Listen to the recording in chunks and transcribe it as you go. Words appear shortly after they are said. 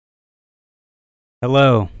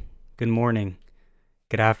Hello, good morning,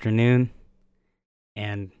 good afternoon,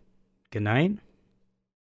 and good night?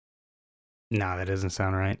 Nah, that doesn't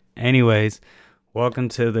sound right. Anyways, welcome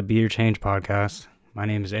to the Be Your Change podcast. My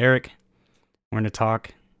name is Eric. We're going to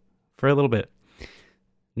talk for a little bit.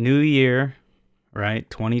 New year, right?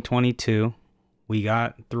 2022. We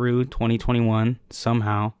got through 2021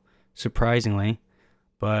 somehow, surprisingly.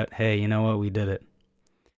 But hey, you know what? We did it.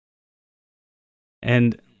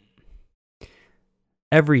 And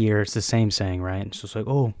every year it's the same saying, right? It's just like,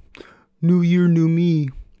 oh, new year, new me,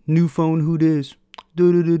 new phone, who dis?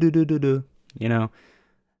 Du-du-du-du-du-du. You know,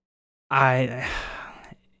 I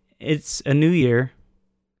it's a new year,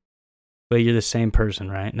 but you're the same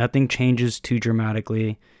person, right? Nothing changes too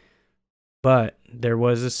dramatically. But there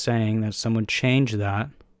was a saying that someone changed that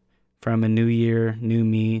from a new year, new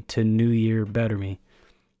me to new year, better me.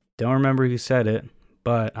 Don't remember who said it,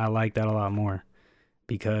 but I like that a lot more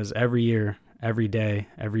because every year, every day,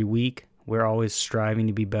 every week, we're always striving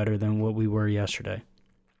to be better than what we were yesterday.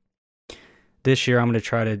 This year, I'm going to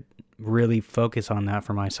try to really focus on that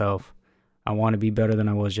for myself. I want to be better than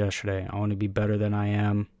I was yesterday. I want to be better than I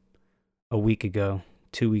am a week ago,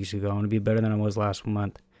 2 weeks ago. I want to be better than I was last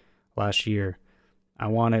month, last year. I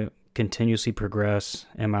want to continuously progress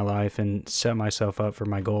in my life and set myself up for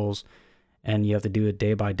my goals. And you have to do it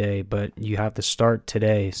day by day, but you have to start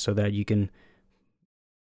today so that you can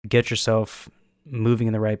get yourself moving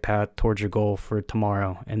in the right path towards your goal for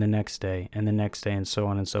tomorrow and the next day and the next day and so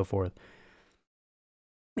on and so forth.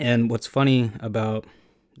 And what's funny about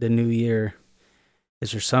the new year is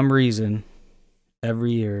for some reason,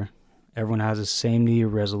 every year, everyone has the same New Year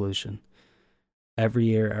resolution. Every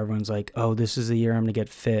year, everyone's like, oh, this is the year I'm going to get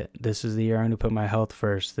fit. This is the year I'm going to put my health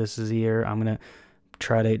first. This is the year I'm going to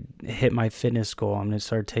try to hit my fitness goal. I'm going to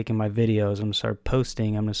start taking my videos. I'm going to start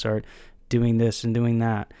posting. I'm going to start doing this and doing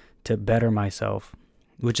that to better myself,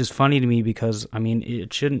 which is funny to me because,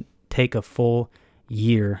 it shouldn't take a full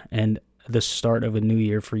year and the start of a new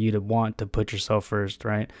year for you to want to put yourself first,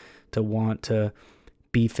 right? To want to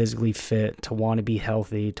be physically fit, to want to be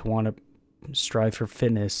healthy, to want to strive for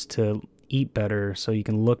fitness, to eat better so you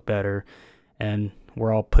can look better. And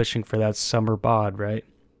we're all pushing for that summer bod, right?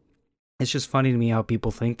 It's just funny to me how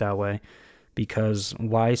people think that way, because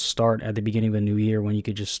why start at the beginning of a new year when you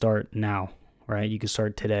could just start now, right? You could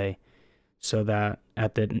start today so that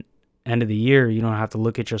at the end of the year, you don't have to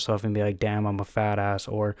look at yourself and be like, damn, I'm a fat ass,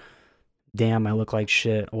 or damn, I look like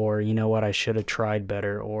shit, or you know what, I should have tried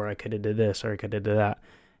better, or I could have did this, or I could have did that.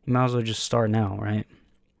 You might as well just start now, right?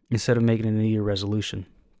 Instead of making a New Year resolution.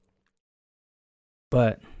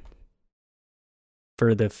 But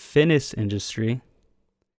for the fitness industry,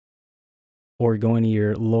 or going to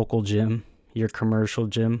your local gym, your commercial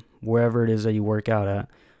gym, wherever it is that you work out at,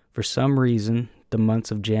 for some reason, the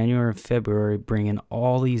months of January and February bring in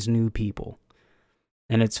all these new people.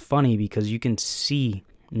 And it's funny because you can see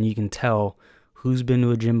and you can tell who's been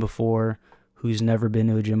to a gym before, who's never been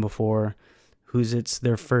to a gym before, who's it's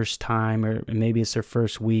their first time, or maybe it's their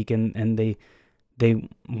first week, and they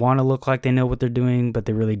want to look like they know what they're doing, but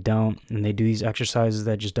they really don't. And they do these exercises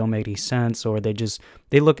that just don't make any sense, or they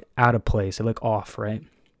look out of place. They look off, right?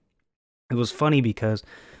 It was funny because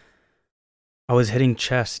I was hitting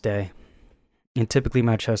chest day, and typically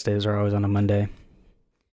my chest days are always on a Monday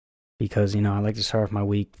because, I like to start off my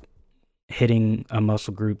week hitting a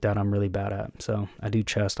muscle group that I'm really bad at. So I do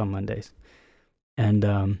chest on Mondays. And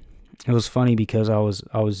it was funny because I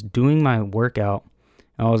was doing my workout.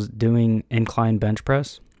 I was doing incline bench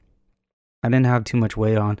press. I didn't have too much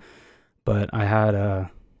weight on, but I had a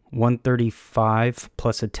 135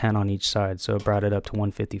 plus a 10 on each side, so it brought it up to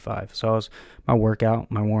 155. So I was my workout,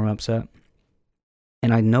 my warm-up set.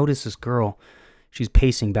 And I noticed this girl, she's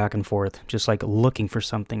pacing back and forth, just like looking for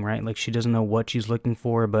something, right? Like she doesn't know what she's looking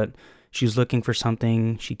for, but she's looking for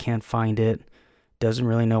something. She can't find it. Doesn't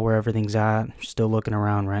really know where everything's at. Still looking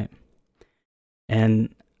around, right?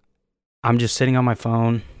 And I'm just sitting on my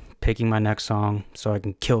phone, picking my next song so I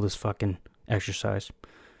can kill this fucking exercise.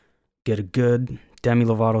 Get a good Demi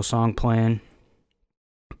Lovato song playing,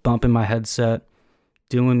 bumping my headset,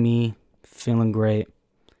 doing me, feeling great.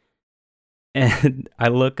 And I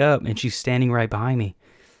look up and she's standing right behind me.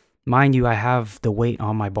 Mind you, I have the weight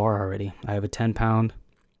on my bar already. I have a 10-pound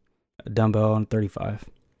dumbbell and 35.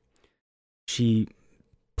 She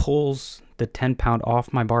pulls the 10-pound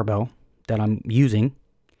off my barbell that I'm using,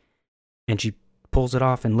 and she pulls it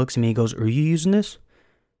off and looks at me and goes, "Are you using this?"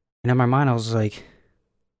 And in my mind, I was like,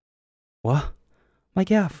 what? I'm like,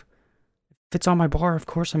 yeah, if it's on my bar, of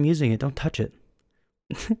course I'm using it. Don't touch it.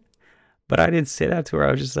 But I didn't say that to her.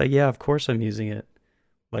 I was just like, yeah, of course I'm using it.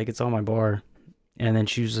 Like, it's on my bar. And then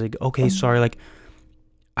she was like, okay, sorry. Like,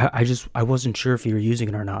 I wasn't sure if you were using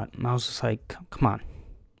it or not. And I was just like, come on.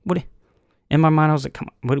 In my mind, I was like, come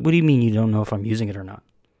on. What do you mean you don't know if I'm using it or not?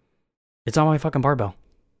 It's on my fucking barbell.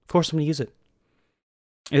 Of course I'm going to use it.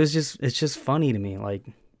 It's just funny to me. Like,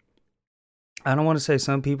 I don't want to say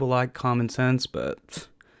some people lack common sense, but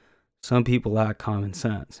some people lack common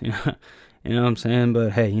sense. You know what I'm saying?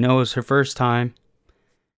 But hey, it was her first time.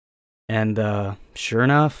 And sure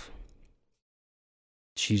enough,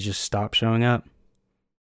 she's just stopped showing up.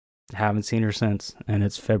 Haven't seen her since. And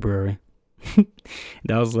it's February.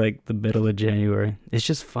 That was like the middle of January. It's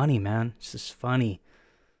just funny, man. It's just funny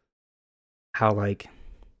how, like,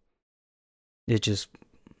 it just,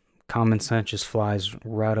 common sense just flies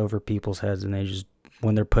right over people's heads, and they just,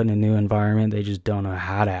 when they're put in a new environment, they just don't know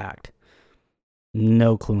how to act.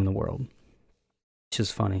 No clue in the world. It's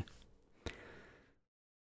just funny.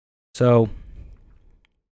 So,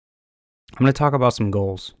 I'm going to talk about some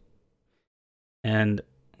goals. And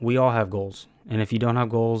we all have goals. And if you don't have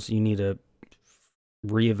goals, you need to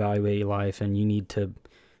reevaluate your life, and you need to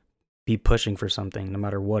be pushing for something, no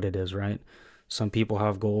matter what it is, right? Some people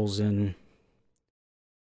have goals in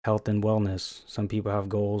health and wellness. Some people have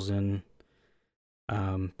goals in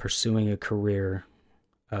pursuing a career.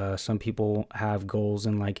 Some people have goals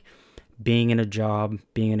in, like, being in a job,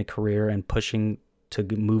 being in a career, and pushing to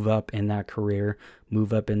move up in that career,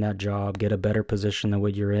 move up in that job, get a better position than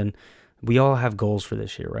what you're in. We all have goals for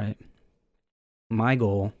this year, right? My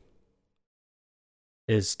goal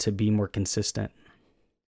is to be more consistent.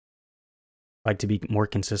 Like, to be more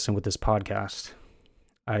consistent with this podcast.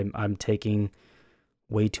 I'm taking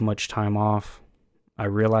way too much time off. I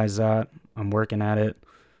realize that. I'm working at it.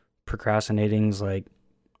 Procrastinating's like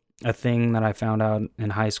a thing that I found out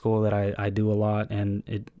in high school that I do a lot, and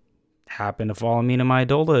it happened to follow me into my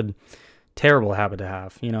adulthood. Terrible habit to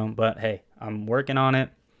have, but hey, I'm working on it.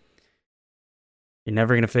 You're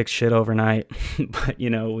never going to fix shit overnight, but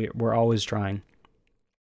we're always trying.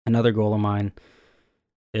 Another goal of mine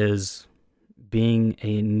is being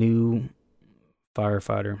a new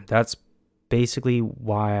firefighter. That's basically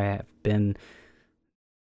why I have been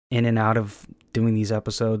in and out of doing these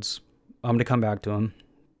episodes. I'm going to come back to them.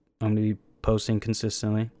 I'm going to be posting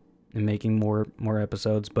consistently and making more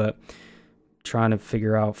episodes, but trying to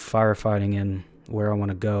figure out firefighting and where I want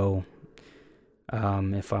to go.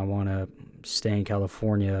 If I want to stay in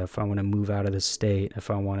California, if I want to move out of the state, if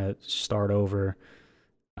I want to start over.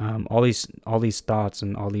 All these thoughts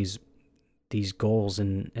and all these goals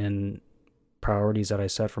and priorities that I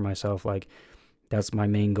set for myself, like, that's my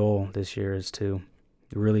main goal this year, is to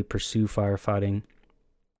really pursue firefighting,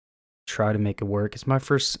 try to make it work. It's my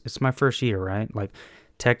first year, right? Like,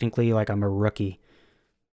 technically, like, I'm a rookie,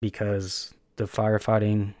 because the fire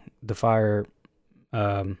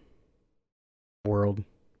world,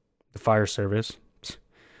 the fire service,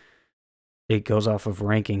 it goes off of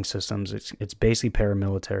ranking systems. It's basically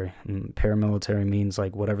paramilitary. And paramilitary means,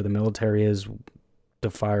 like, whatever the military is, the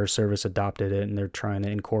fire service adopted it, and they're trying to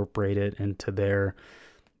incorporate it into their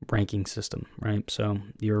ranking system, right? So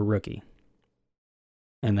you're a rookie.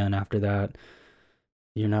 And then after that,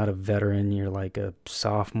 you're not a veteran, you're like a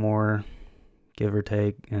sophomore, give or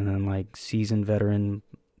take. And then, like, seasoned veteran,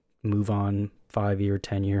 move on 5-year,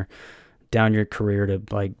 10-year, down your career to,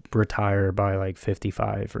 like, retire by, like,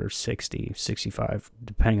 55 or 60, 65,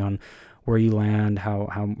 depending on where you land,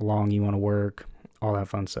 how long you want to work, all that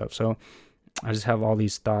fun stuff. So I just have all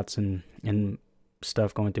these thoughts and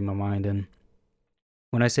stuff going through my mind. And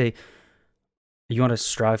when I say you want to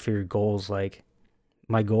strive for your goals, like,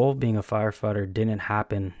 my goal of being a firefighter didn't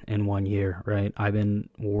happen in 1 year, right? I've been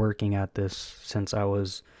working at this since I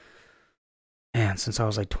was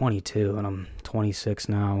like 22, and I'm 26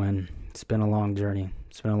 now, and it's been a long journey.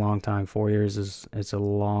 It's been a long time. 4 years it's a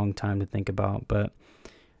long time to think about, but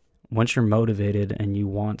once you're motivated and you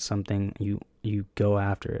want something, you go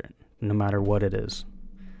after it, no matter what it is.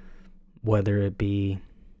 Whether it be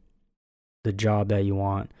the job that you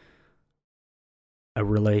want, a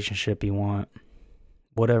relationship you want,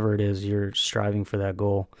 whatever it is, you're striving for that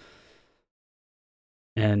goal.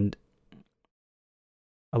 And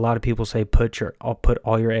a lot of people say put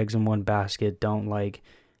all your eggs in one basket. Don't, like,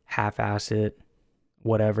 half-ass it,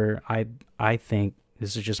 whatever. I think,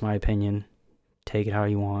 this is just my opinion, take it how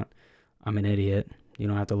you want. I'm an idiot. You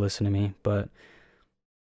don't have to listen to me. But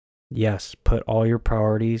yes, put all your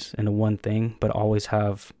priorities into one thing, but always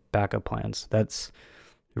have backup plans. That's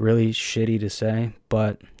really shitty to say,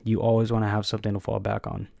 but you always want to have something to fall back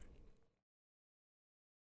on.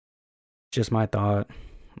 Just my thought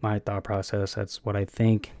process. That's what I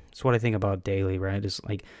think. It's what I think about daily, right? It's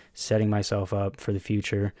like setting myself up for the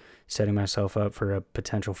future, setting myself up for a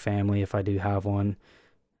potential family if I do have one,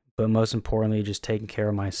 but most importantly, just taking care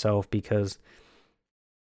of myself, because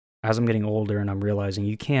as I'm getting older and I'm realizing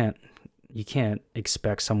you can't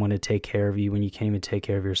expect someone to take care of you when you can't even take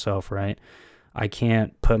care of yourself, right? I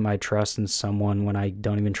can't put my trust in someone when I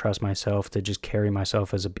don't even trust myself to just carry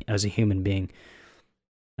myself as a human being.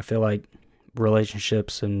 I feel like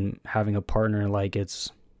relationships and having a partner, like,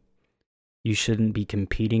 you shouldn't be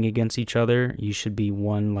competing against each other. You should be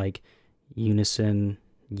one, like, unison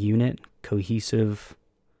unit, cohesive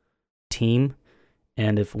team.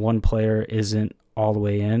 And if one player isn't all the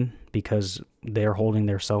way in because they're holding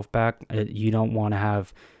their self back, you don't want to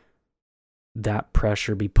have that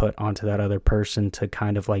pressure be put onto that other person to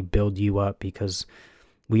kind of like build you up, because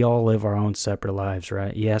we all live our own separate lives,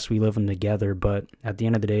 right? Yes, we live them together, but at the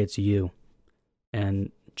end of the day, it's you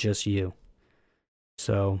and just you.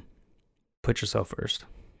 So put yourself first,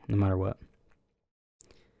 no matter what.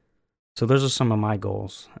 So those are some of my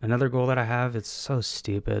goals. Another goal that I have, it's so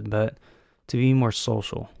stupid, but to be more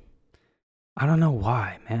social. I don't know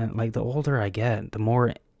why, man. Like, the older I get, the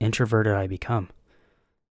more introverted I become.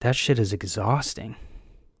 That shit is exhausting.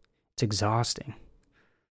 It's exhausting.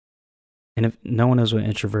 And if no one knows what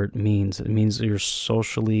introvert means, it means you're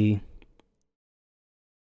socially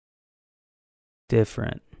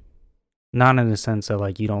different. Not in the sense that,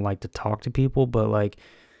 like, you don't like to talk to people, but like,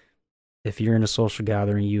 if you're in a social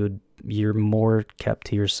gathering, you're more kept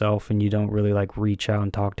to yourself, and you don't really like reach out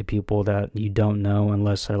and talk to people that you don't know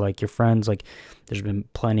unless they're like your friends. Like, there's been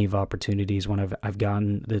plenty of opportunities when I've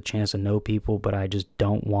gotten the chance to know people, but I just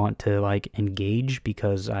don't want to like engage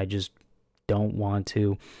because I just don't want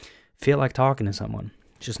to feel like talking to someone.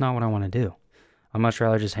 It's just not what I want to do. I'd much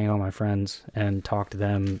rather just hang out with my friends and talk to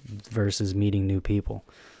them versus meeting new people.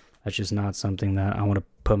 That's just not something that I want to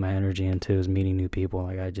put my energy into, is meeting new people.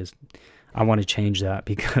 Like, I want to change that,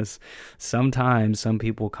 because sometimes some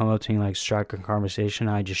people come up to me, like, strike a conversation.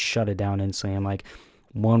 I just shut it down instantly. I'm like,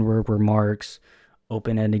 one word remarks,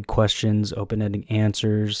 open-ended questions, open-ended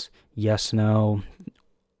answers, yes, no.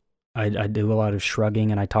 I do a lot of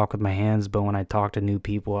shrugging and I talk with my hands, but when I talk to new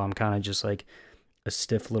people, I'm kind of just like a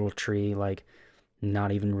stiff little tree, like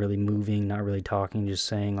not even really moving, not really talking, just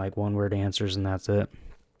saying like one word answers and that's it.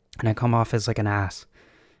 And I come off as like an ass.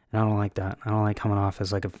 And I don't like that. I don't like coming off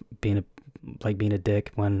as like being a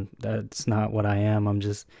dick when that's not what I am.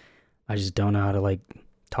 I just don't know how to like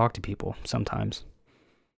talk to people sometimes.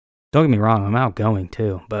 Don't get me wrong, I'm outgoing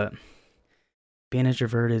too, but being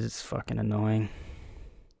introverted is fucking annoying.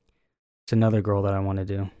 It's another goal that I want to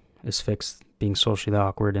do, is fix being socially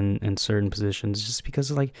awkward in certain positions, just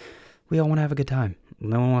because like we all want to have a good time.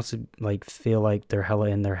 No one wants to like feel like they're hella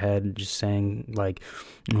in their head, just saying like,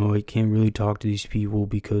 oh, I can't really talk to these people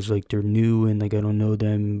because like they're new and like I don't know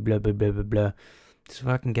them, blah blah blah blah blah. Just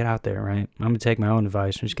fucking get out there, right? I'm gonna take my own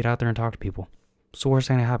advice and just get out there and talk to people. What's the worst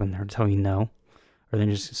thing to happen? They're tell you no, or then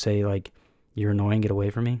just say like, you're annoying, get away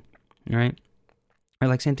from me, right? Or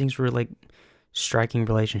like same things for like striking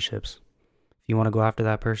relationships. If you want to go after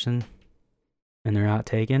that person and they're not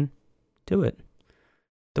taken, do it.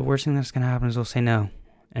 The worst thing that's going to happen is they'll say no.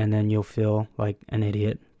 And then you'll feel like an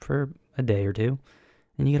idiot for a day or two.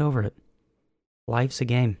 And you get over it. Life's a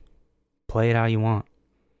game. Play it how you want.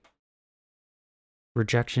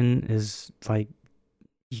 Rejection is like,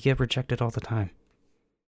 you get rejected all the time.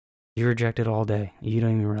 You're rejected all day. You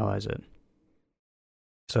don't even realize it.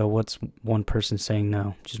 So what's one person saying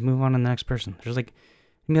no? Just move on to the next person. There's like,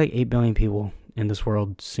 maybe like 8 billion people in this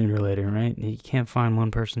world sooner or later, right? You can't find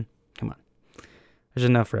one person. Come on. There's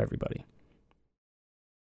enough for everybody.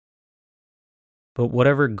 But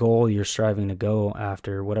whatever goal you're striving to go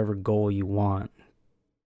after, whatever goal you want,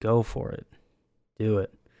 go for it. Do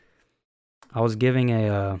it. I was giving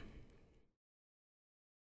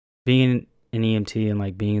being an EMT and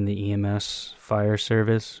like being in the EMS fire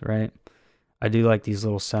service, right? I do like these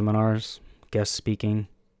little seminars, guest speaking,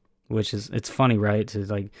 which is, it's funny, right? To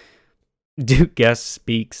like do guest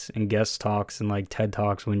speaks and guest talks and like TED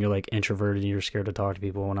Talks when you're like introverted and you're scared to talk to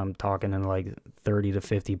people, when I'm talking to like 30 to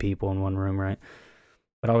 50 people in one room, right?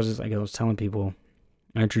 But I was just like, I was telling people,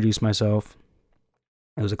 I introduced myself.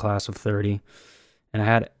 It was a class of 30, and I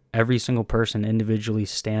had every single person individually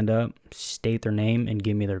stand up, state their name, and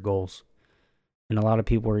give me their goals. And a lot of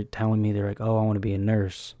people were telling me, they're like, oh, I want to be a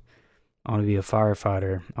nurse. I want to be a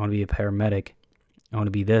firefighter. I want to be a paramedic. I want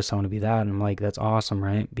to be this. I want to be that. And I'm like, that's awesome,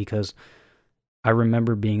 right? Because I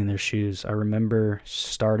remember being in their shoes. I remember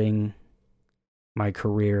starting my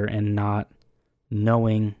career and not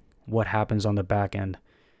knowing what happens on the back end.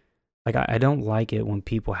 Like, I don't like it when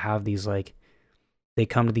people have these, like, they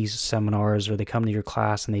come to these seminars or they come to your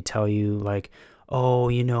class and they tell you, like, oh,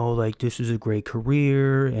 you know, like, this is a great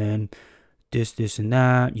career and this, and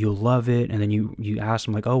that. You'll love it. And then you ask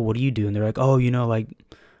them like, oh, what do you do? And they're like, oh, like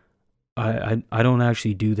I don't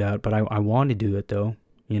actually do that, but I want to do it though.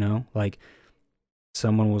 Like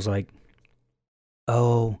someone was like,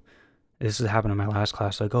 oh, this has happened in my last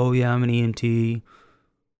class. Like, oh yeah, I'm an EMT,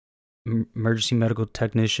 emergency medical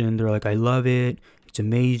technician. They're like, I love it. It's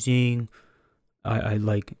amazing. I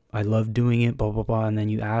love doing it, blah blah blah. And then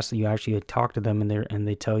you actually talk to them, and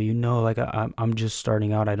they tell you, no, like I'm just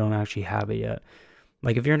starting out. I don't actually have it yet.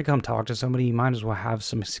 Like if you're gonna come talk to somebody, you might as well have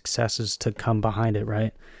some successes to come behind it,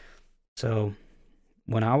 right? So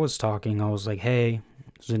when I was talking, I was like, hey, I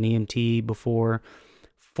was an EMT before.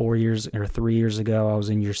 4 years or 3 years ago, I was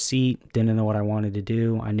in your seat, didn't know what I wanted to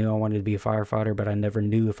do. I knew I wanted to be a firefighter, but I never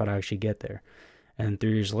knew if I'd actually get there. And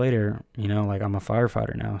 3 years later, like I'm a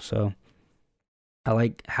firefighter now. So I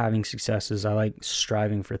like having successes. I like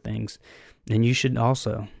striving for things. And you should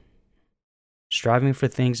also. Striving for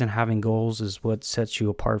things and having goals is what sets you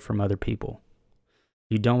apart from other people.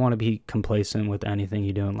 You don't want to be complacent with anything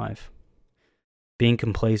you do in life. Being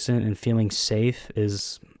complacent and feeling safe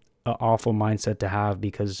is an awful mindset to have,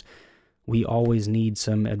 because we always need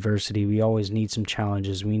some adversity. We always need some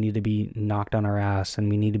challenges. We need to be knocked on our ass, and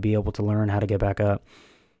we need to be able to learn how to get back up.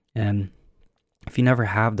 And if you never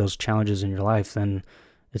have those challenges in your life, then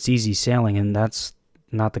it's easy sailing, and that's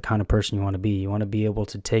not the kind of person you want to be. You want to be able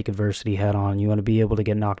to take adversity head on. You want to be able to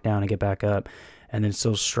get knocked down and get back up, and then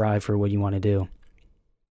still strive for what you want to do.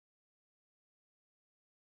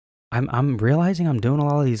 I'm realizing I'm doing a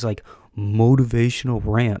lot of these like motivational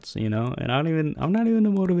rants, and I'm not even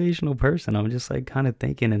a motivational person. I'm just like kind of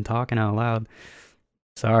thinking and talking out loud.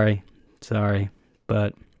 Sorry,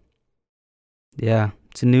 but yeah,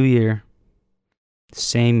 it's a new year.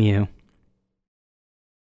 Same you.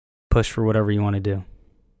 Push for whatever you want to do.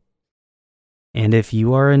 And if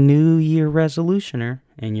you are a New Year resolutioner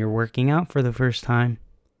and you're working out for the first time,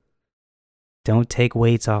 don't take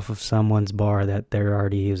weights off of someone's bar that they're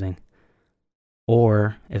already using.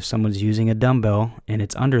 Or if someone's using a dumbbell and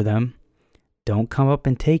it's under them, don't come up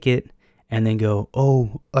and take it and then go,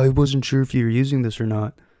 oh, I wasn't sure if you were using this or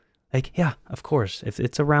not. Like, yeah, of course. If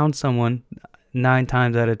it's around someone, 9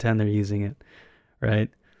 times out of 10, they're using it, right?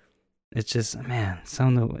 It's just, man,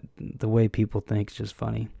 some of the way people think is just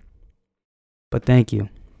funny. But thank you.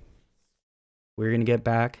 We're going to get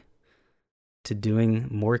back to doing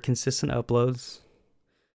more consistent uploads.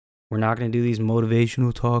 We're not going to do these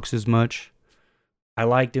motivational talks as much. I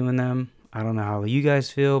like doing them. I don't know how you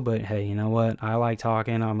guys feel, but hey, you know what? I like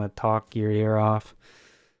talking. I'm going to talk your ear off.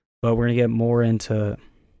 But we're going to get more into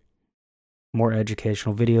more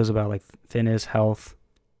educational videos about like fitness, health,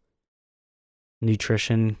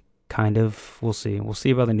 nutrition, kind of. We'll see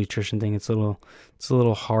about the nutrition thing. It's a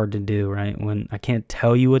little hard to do, right? When I can't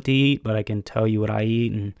tell you what to eat, but I can tell you what I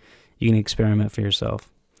eat, and you can experiment for yourself.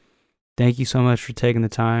 Thank you so much for taking the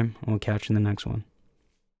time. We'll catch you in the next one.